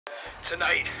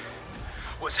Tonight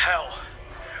was hell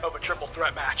of a triple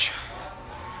threat match.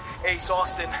 Ace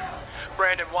Austin,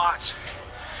 Brandon Watts,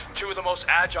 two of the most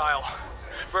agile,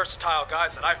 versatile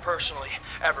guys that I've personally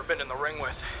ever been in the ring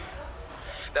with,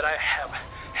 that I have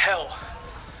hell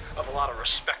of a lot of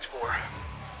respect for.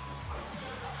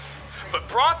 But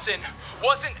Bronson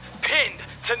wasn't pinned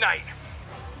tonight.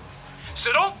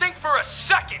 So don't think for a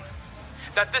second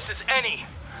that this is any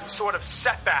sort of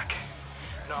setback.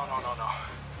 No.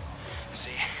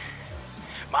 See,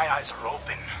 my eyes are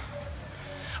open.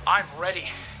 I'm ready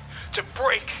to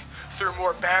break through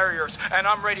more barriers, and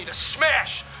I'm ready to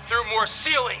smash through more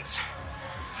ceilings.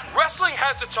 Wrestling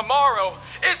Has a Tomorrow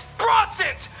is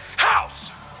Bronson's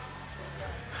house.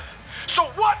 So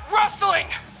what wrestling?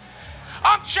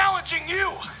 I'm challenging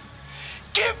you.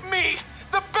 Give me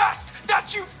the best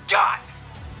that you've got.